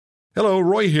Hello,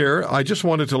 Roy here. I just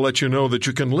wanted to let you know that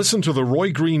you can listen to The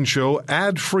Roy Green Show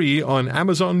ad-free on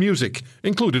Amazon Music,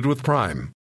 included with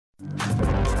Prime.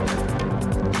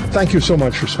 Thank you so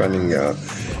much for spending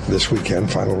this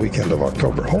weekend, final weekend of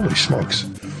October. Holy smokes.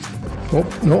 Oh,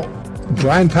 no.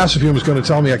 Bryan Passifiume is going to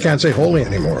tell me I can't say holy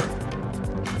anymore.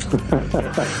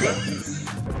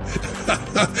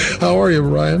 How are you,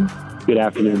 Bryan? Good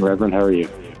afternoon, Reverend. How are you?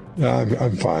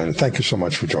 I'm fine. Thank you so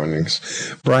much for joining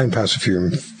us. Bryan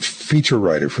Passifiume, feature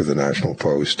writer for the National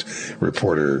Post,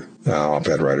 reporter,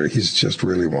 op-ed writer. He's just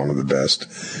really one of the best.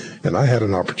 And I had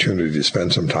an opportunity to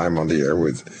spend some time on the air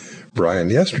with Bryan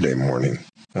yesterday morning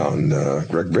on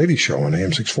Greg Brady's show on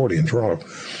AM 640 in Toronto.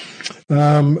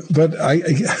 But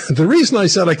the reason I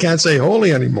said I can't say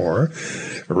holy anymore,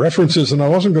 references, and I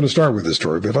wasn't going to start with this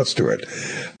story, but let's do it.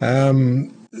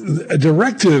 A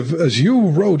directive, as you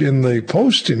wrote in the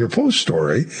Post, in your Post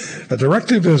story, a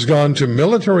directive has gone to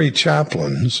military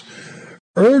chaplains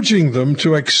urging them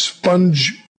to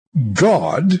expunge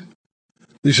God.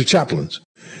 These are chaplains.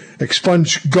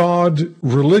 Expunge God,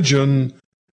 religion,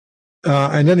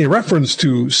 and any reference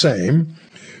to same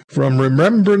from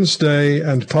Remembrance Day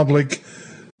and public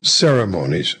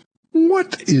ceremonies.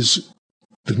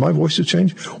 Did my voice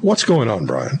change? What's going on,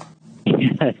 Bryan?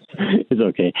 It's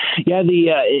okay. Yeah,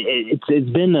 it's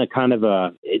been a kind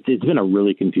of it's been a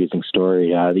really confusing story.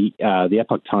 The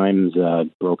Epoch Times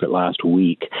broke it last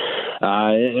week.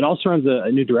 It all surrounds a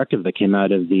new directive that came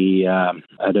out of the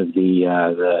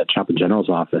Chaplain General's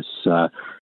office.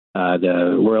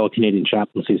 The Royal Canadian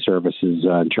Chaplaincy Service is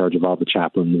in charge of all the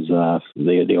chaplains.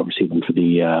 They oversee them for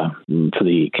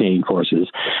the Canadian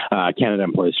Forces. Canada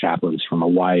employs chaplains from a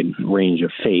wide range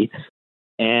of faiths.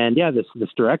 And yeah, this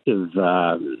directive,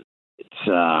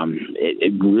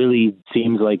 it really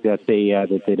seems like that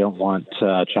they don't want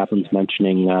chaplains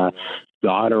mentioning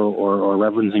God or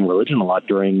reverencing religion a lot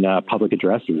during public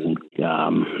addresses. And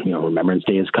Remembrance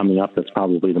Day is coming up. That's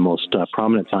probably the most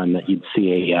prominent time that you'd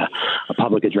see a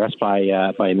public address by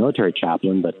a military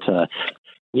chaplain. But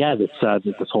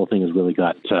this whole thing has really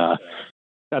got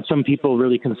some people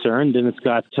really concerned, and it's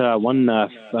got one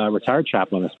retired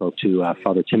chaplain I spoke to,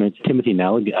 Father Timothy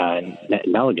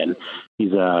Nelligan.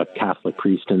 He's a Catholic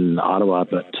priest in Ottawa,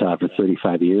 but for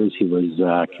 35 years he was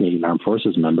a Canadian Armed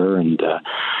Forces member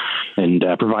and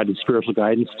provided spiritual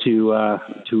guidance to our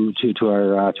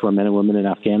men and women in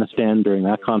Afghanistan during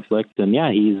that conflict. And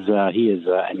yeah, he is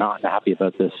not happy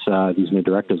about these new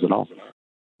directives at all.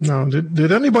 Now,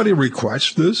 did anybody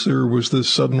request this, or was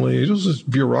this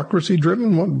bureaucracy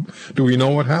driven? Do we know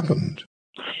what happened?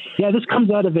 Yeah, this comes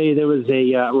out of there was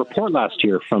a report last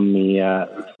year from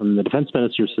the Defense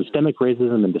Minister's Systemic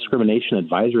Racism and Discrimination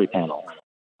Advisory Panel.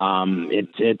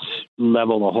 It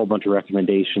leveled a whole bunch of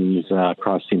recommendations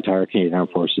across the entire Canadian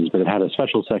Armed Forces, but it had a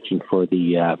special section for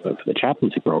the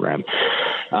chaplaincy program.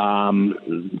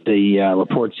 The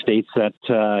report states that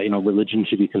religion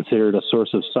should be considered a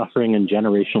source of suffering and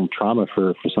generational trauma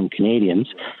for some Canadians,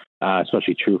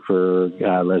 especially true for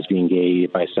lesbian, gay,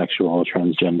 bisexual,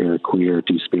 transgender, queer,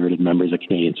 two-spirited members of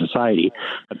Canadian society.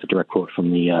 That's a direct quote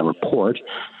from the report.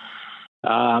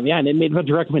 And it made a bunch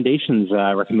of recommendations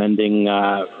recommending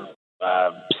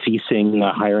ceasing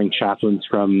hiring chaplains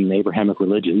from Abrahamic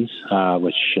religions,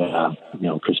 which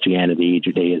Christianity,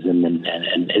 Judaism,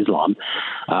 and Islam,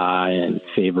 in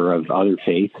favor of other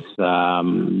faiths,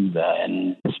 and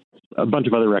a bunch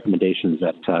of other recommendations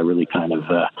that really kind of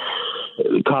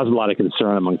caused a lot of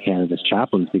concern among Canada's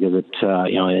chaplains, because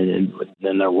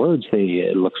in their words,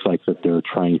 it looks like that they're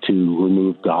trying to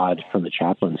remove God from the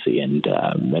chaplaincy, and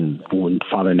when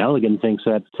Father Nelligan thinks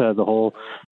that the whole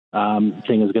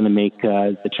thing is going to make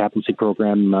the chaplaincy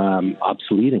program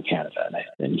obsolete in Canada,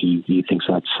 and he thinks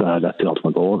that's the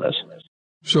ultimate goal of this.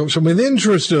 So in the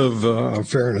interest of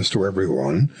fairness to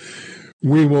everyone,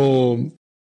 we will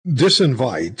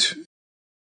disinvite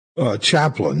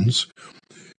chaplains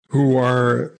who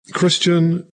are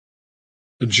Christian,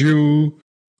 a Jew,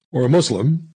 or a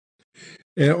Muslim,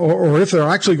 or if they're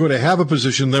actually going to have a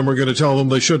position, then we're going to tell them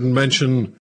they shouldn't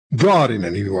mention God in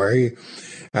any way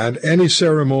at any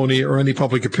ceremony or any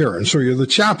public appearance. So you're the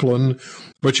chaplain,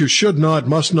 but you should not,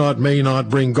 must not, may not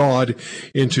bring God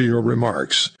into your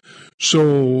remarks.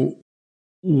 So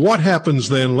what happens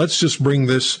then? Let's just bring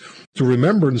this to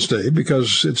Remembrance Day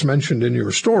because it's mentioned in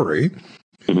your story.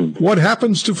 Mm-hmm. What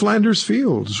happens to Flanders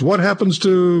Fields? What happens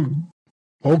to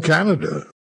Canada?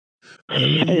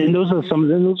 And those are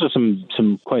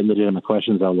some quite legitimate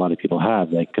questions that a lot of people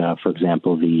have. Like, for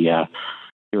example,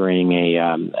 during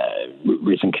a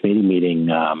recent committee meeting,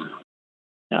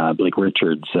 Blake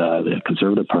Richards, the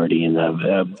Conservative Party, and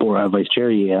Vice Chair,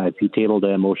 he tabled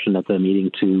a motion at the meeting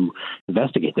to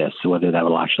investigate this. Whether that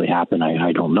will actually happen,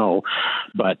 I don't know.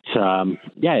 But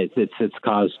it's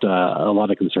caused a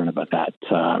lot of concern about that.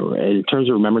 In terms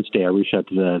of Remembrance Day, I reached out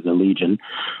to the Legion.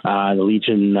 The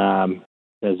Legion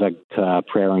says that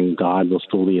prayer and God will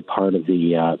still be a part of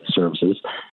the services.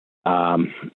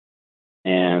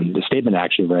 And the statement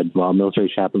actually read, while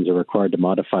military chaplains are required to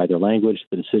modify their language,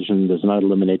 the decision does not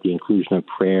eliminate the inclusion of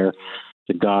prayer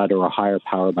to God or a higher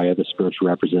power by other spiritual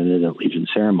representatives at Legion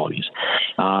ceremonies.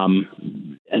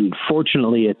 And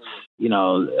fortunately, it's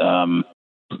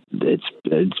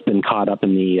been caught up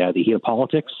in the heat of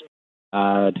politics.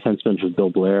 Defense Minister Bill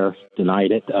Blair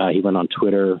denied it. He went on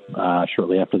Twitter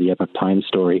shortly after the Epoch Times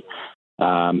story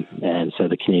and said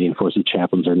the Canadian Forces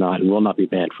chaplains are not and will not be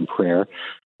banned from prayer.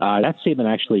 That statement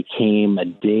actually came a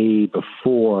day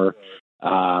before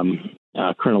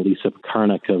Colonel Lisa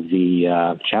Karnak of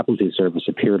the chaplaincy service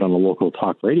appeared on a local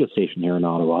talk radio station here in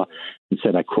Ottawa and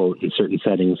said, I quote, "In certain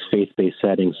settings, faith-based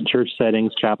settings and church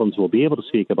settings, chaplains will be able to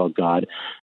speak about God,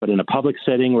 but in a public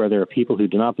setting where there are people who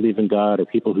do not believe in God or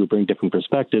people who bring different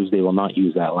perspectives, they will not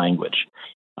use that language,"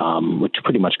 which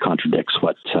pretty much contradicts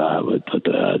what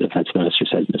the defense minister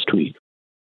said in his tweet.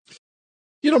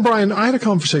 Bryan, I had a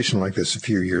conversation like this a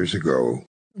few years ago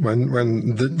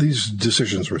when these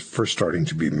decisions were first starting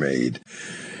to be made.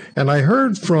 And I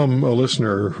heard from a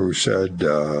listener who said,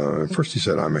 first he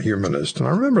said, "I'm a humanist." And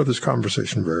I remember this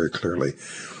conversation very clearly.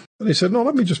 And he said, "No,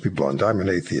 let me just be blunt. I'm an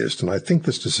atheist, and I think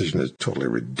this decision is totally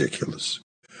ridiculous."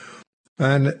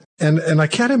 And I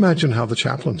can't imagine how the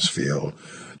chaplains feel.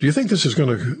 Do you think this is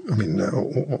going to,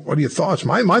 what are your thoughts?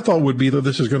 My thought would be that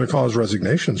this is going to cause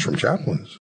resignations from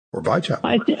chaplains. Or by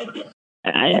chaplains.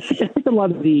 I think a lot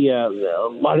of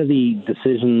the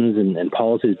decisions and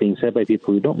policies being said by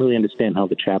people who don't really understand how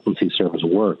the chaplaincy service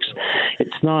works.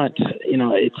 It's not,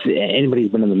 it's anybody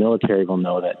who's been in the military will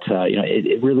know that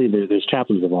it really there's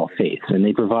chaplains of all faiths, and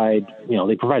they provide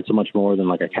so much more than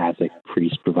like a Catholic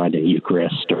priest providing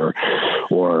Eucharist or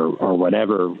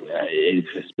whatever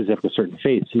specific to certain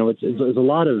faiths. It's a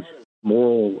lot of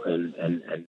moral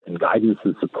and guidance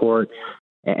and support.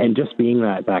 And just being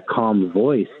that calm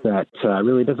voice that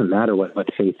really doesn't matter what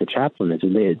faith the chaplain is.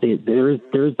 There is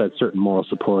that certain moral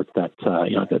support that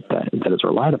that is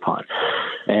relied upon,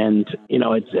 and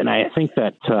I think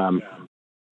that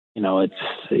I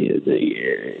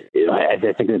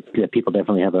think that people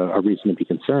definitely have a reason to be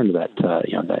concerned that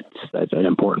that's an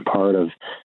important part of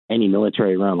any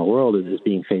military around the world is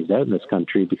being phased out in this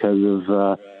country because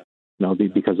of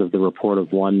the report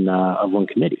of one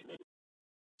committee.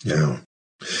 Yeah.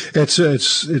 It's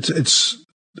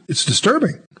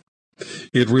disturbing.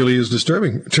 It really is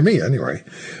disturbing to me, anyway.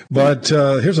 But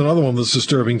here's another one that's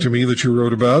disturbing to me that you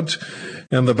wrote about.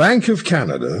 And the Bank of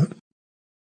Canada.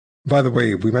 By the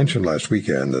way, we mentioned last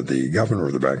weekend that the governor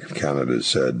of the Bank of Canada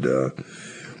said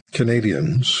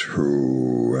Canadians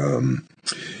who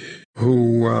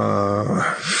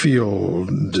feel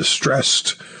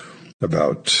distressed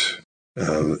about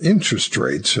interest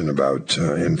rates and about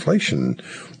inflation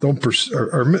are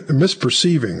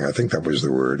misperceiving. I think that was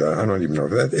the word. I don't even know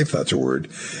if that's a word.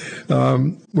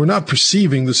 We're not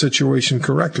perceiving the situation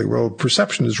correctly. Well,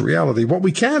 perception is reality. What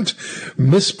we can't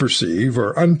misperceive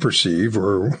or unperceive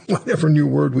or whatever new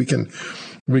word we can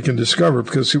discover,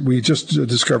 because we just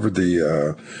discovered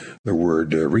the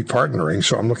word repartnering.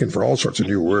 So I'm looking for all sorts of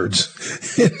new words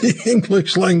in the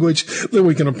English language that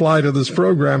we can apply to this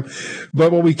program.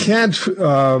 But what we can't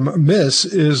miss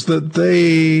is that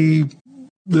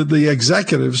the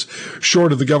executives,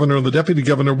 short of the governor and the deputy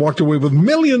governor, walked away with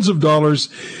millions of dollars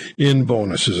in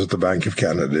bonuses at the Bank of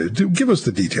Canada. Give us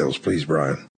the details, please,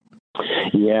 Bryan.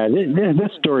 Yeah,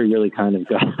 this story really kind of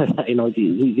got,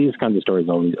 these kinds of stories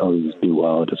always do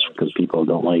well just because people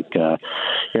don't like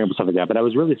hearing stuff like that. But I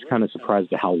was really kind of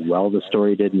surprised at how well the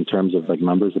story did in terms of like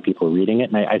numbers of people reading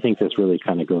it. And I think this really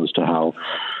kind of goes to how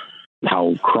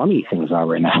crummy things are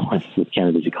right now with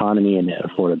Canada's economy and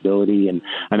affordability. And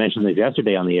I mentioned this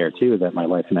yesterday on the air too, that my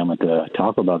wife and I went to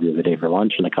Taco Bell the other day for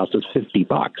lunch, and it cost us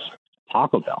 $50.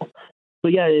 Taco Bell. So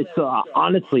yeah, it's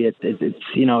honestly, it's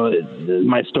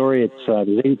my story.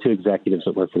 There's 82 executives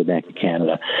that work for the Bank of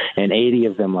Canada, and 80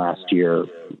 of them last year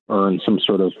earned some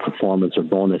sort of performance or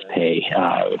bonus pay,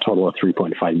 a total of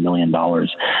 $3.5 million.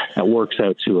 That works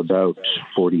out to about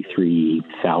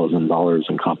 $43,000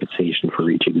 in compensation for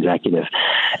each executive.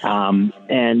 And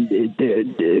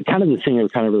kind of the thing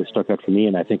that kind of really stuck out for me,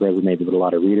 and I think resonated with a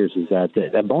lot of readers, is that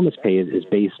that bonus pay is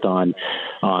based on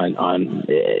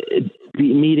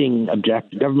meeting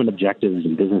government objectives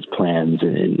and business plans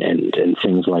and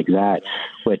things like that,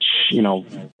 which,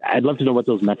 I'd love to know what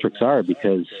those metrics are,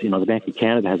 because, the Bank of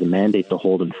Canada has a mandate to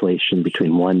hold inflation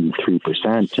between 1% and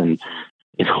 3%. And,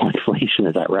 inflation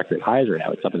is at record highs right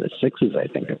now. It's up in the sixes, I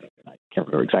think. I can't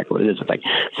remember exactly what it is. It's like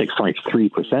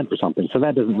 6.3% or something. So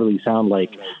that doesn't really sound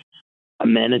like a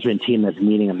management team that's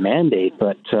meeting a mandate,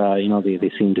 but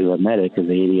they seem to have met it, because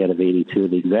 80 out of 82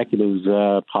 of the executives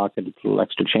pocketed a little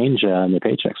extra change in their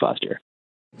paychecks last year.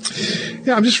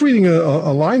 Yeah, I'm just reading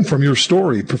a line from your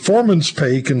story. Performance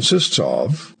pay consists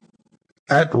of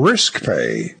at-risk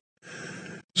pay.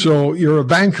 So you're a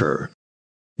banker.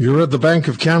 You're at the Bank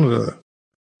of Canada.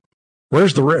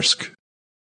 Where's the risk?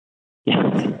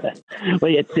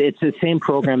 Well, it's the same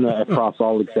program across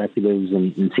all executives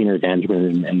and senior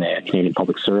management and the Canadian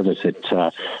Public Service.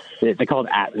 They call it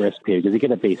at-risk pay, because you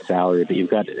get a base salary, but you've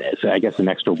got, I guess, an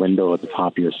extra window at the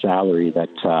top of your salary that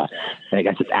I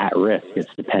guess it's at risk.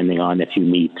 It's depending on if you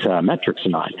meet metrics or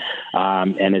not.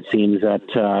 And it seems that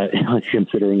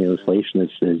considering inflation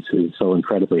is so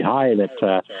incredibly high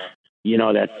that.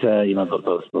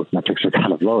 Those metrics are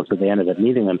kind of low, so they ended up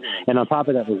meeting them. And on top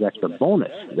of that, there's extra bonus,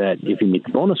 that if you meet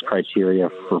the bonus criteria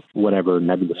for whatever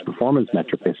nebulous performance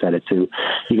metric they set it to,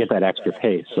 you get that extra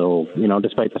pay. So,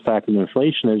 despite the fact that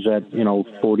inflation is at,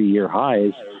 40-year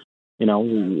highs,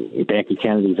 Bank of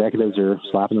Canada executives are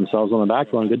slapping themselves on the back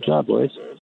going, good job, boys.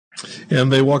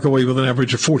 And they walk away with an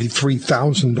average of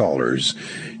 $43,000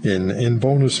 in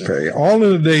bonus pay. All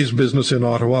in a day's business in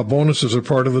Ottawa. Bonuses are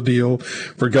part of the deal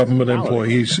for government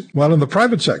employees. While in the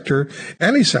private sector,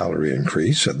 any salary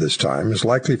increase at this time is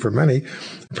likely for many,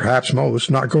 perhaps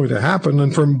most, not going to happen.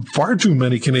 And for far too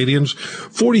many Canadians,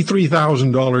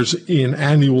 $43,000 in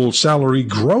annual salary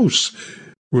gross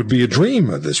would be a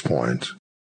dream at this point.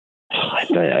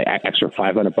 Extra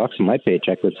 $500 in my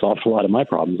paycheck would solve a lot of my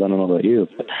problems. I don't know about you,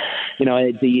 but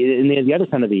the other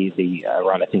kind of the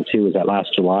ironic thing too is that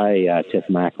last July, Tiff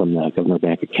Macklem, the Governor of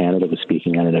Bank of Canada, was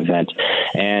speaking at an event,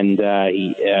 and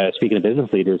he speaking to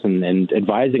business leaders and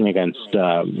advising against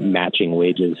matching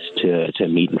wages to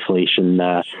meet inflation.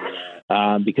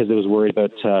 Because it was worried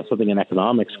about something in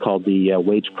economics called the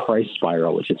wage price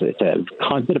spiral, which is it's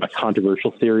a bit of a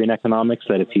controversial theory in economics,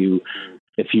 that if you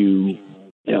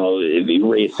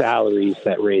raise salaries,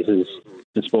 that raises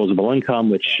disposable income,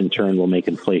 which in turn will make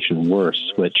inflation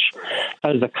worse, which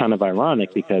is kind of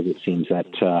ironic, because it seems that,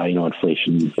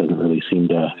 inflation doesn't really seem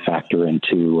to factor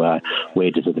into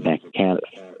wages at the Bank of Canada.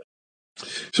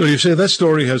 So you say that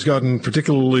story has gotten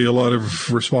particularly a lot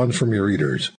of response from your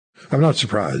readers. I'm not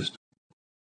surprised.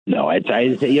 No, I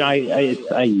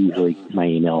usually, my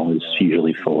email is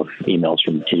usually full of emails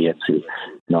from idiots who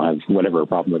have whatever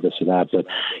problem with this or that. But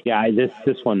yeah,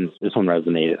 this one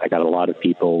resonated. I got a lot of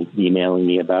people emailing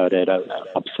me about it,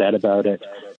 upset about it.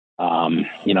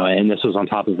 And this was on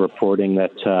top of reporting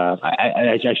that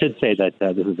I should say that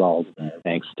this is all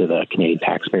thanks to the Canadian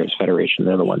Taxpayers Federation.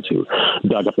 They're the ones who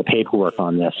dug up the paperwork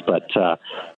on this. But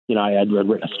I had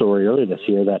written a story earlier this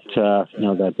year that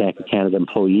that Bank of Canada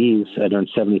employees had earned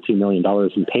 $72 million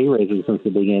in pay raises since the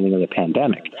beginning of the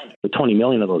pandemic. The $20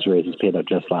 million of those raises paid out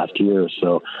just last year.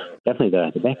 So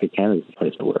definitely the Bank of Canada is the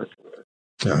place to work.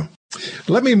 Yeah.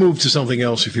 Let me move to something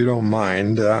else, if you don't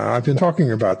mind. I've been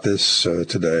talking about this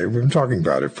today. We've been talking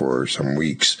about it for some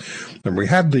weeks. And we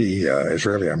had the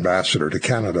Israeli ambassador to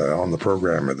Canada on the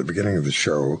program at the beginning of the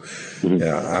show. Mm-hmm.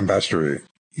 Ambassador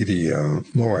Edie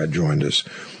Moad joined us.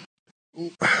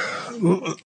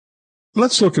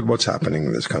 Let's look at what's happening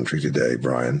in this country today,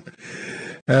 Bryan.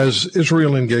 As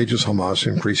Israel engages Hamas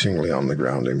increasingly on the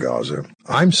ground in Gaza,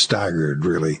 I'm staggered,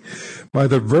 really, by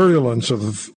the virulence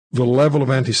of the level of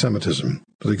anti-Semitism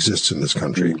that exists in this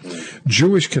country.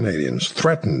 Jewish Canadians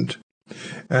threatened,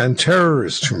 and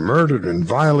terrorists who murdered and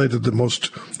violated in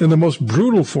the most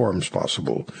brutal forms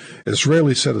possible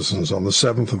Israeli citizens on the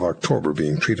 7th of October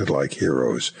being treated like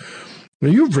heroes. Now,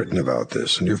 you've written about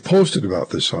this, and you've posted about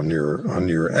this on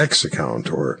your X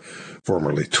account, or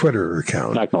formerly Twitter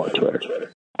account. I call it Twitter.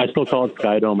 I still call it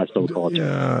Skydome. I still call it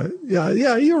Twitter.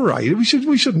 Yeah, you're right. We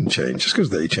shouldn't change. Just because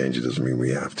they change it doesn't mean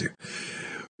we have to.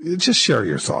 Just share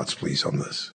your thoughts, please, on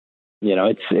this.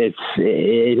 It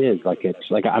is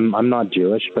I'm not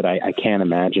Jewish, but I can't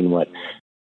imagine what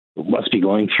must be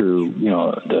going through,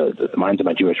 the minds of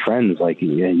my Jewish friends. Like,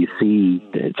 you see,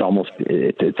 it's almost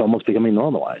becoming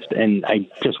normalized. And I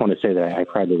just want to say that I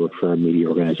proudly work for a media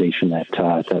organization that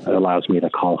allows me to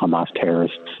call Hamas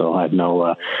terrorists. So I have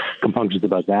no compunctions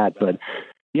about that. But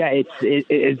yeah,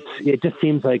 it just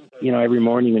seems like, every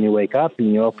morning when you wake up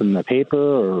and you open the paper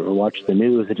or watch the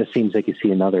news, it just seems like you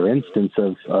see another instance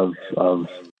of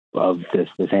this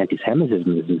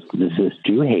anti-Semitism, this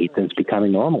Jew hate that's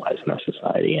becoming normalized in our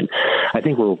society. And I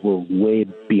think we're way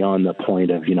beyond the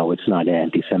point of, it's not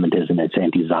anti-Semitism, it's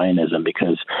anti-Zionism,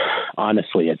 because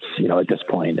honestly, it's, at this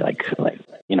point, it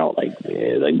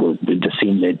just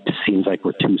seems like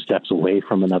we're two steps away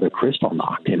from another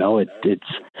Kristallnacht.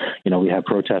 We have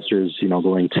protesters,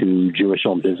 going to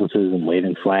Jewish-owned businesses and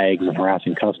waving flags and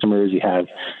harassing customers. You have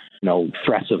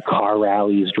threats of car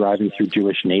rallies driving through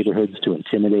Jewish neighborhoods to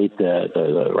intimidate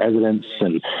the residents,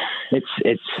 and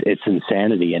it's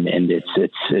insanity, and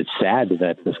it's sad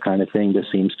that this kind of thing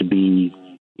just seems to be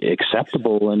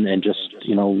acceptable and just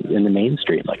in the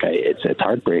mainstream. It's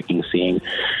heartbreaking seeing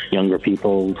younger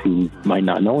people who might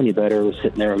not know any better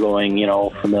sitting there going,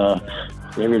 from the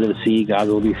river to the sea, God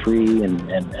will be free,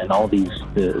 and all this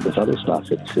other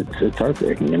stuff. It's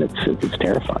heartbreaking, and it's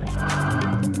terrifying.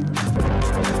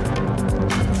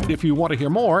 If you want to hear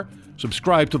more,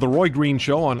 subscribe to The Roy Green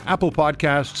Show on Apple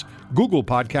Podcasts, Google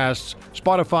Podcasts,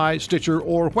 Spotify, Stitcher,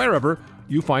 or wherever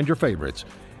you find your favorites.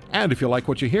 And if you like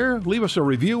what you hear, leave us a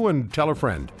review and tell a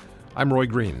friend. I'm Roy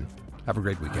Green. Have a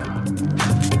great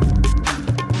weekend.